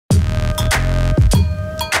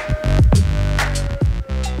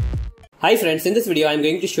Hi friends, in this video I am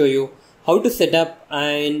going to show you how to set up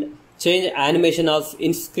and change animation of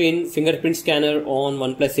in-screen fingerprint scanner on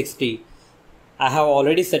Oneplus 6T. I have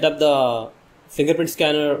already set up the fingerprint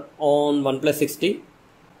scanner on Oneplus 6T.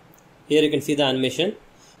 Here you can see the animation.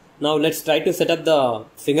 Now let's try to set up the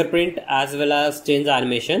fingerprint as well as change the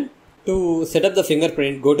animation. To set up the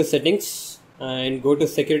fingerprint, go to settings and go to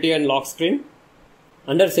security and lock screen.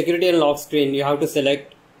 Under security and lock screen you have to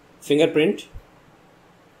select fingerprint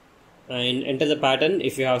and enter the pattern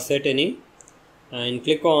if you have set any, and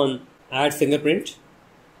click on add fingerprint.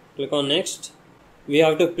 Click on next. We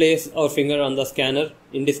have to place our finger on the scanner,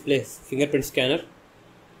 Indisplay fingerprint scanner.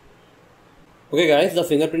 Okay guys, the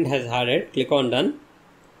fingerprint has added. Click on done.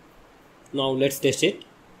 Now let's test it.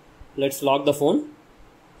 Let's lock the phone.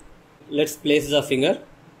 Let's place the finger.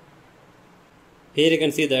 Here you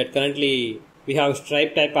can see that currently we have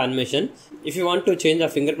stripe type animation. If you want to change the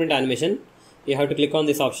fingerprint animation, you have to click on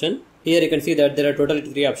this option. Here you can see that there are total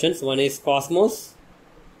 3 options. One is Cosmos,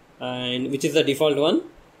 and which is the default one,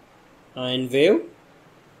 and Wave,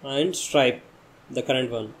 and Stripe, the current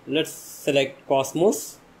one. Let's select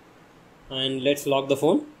Cosmos and let's lock the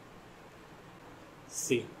phone.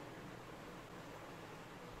 See,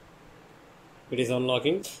 it is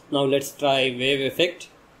unlocking. Now let's try Wave effect.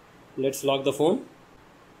 Let's lock the phone.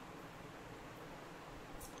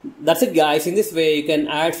 That's it guys. In this way you can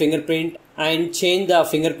add fingerprint and change the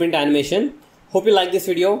fingerprint animation. Hope you like this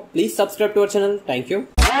video. Please subscribe to our channel. Thank you.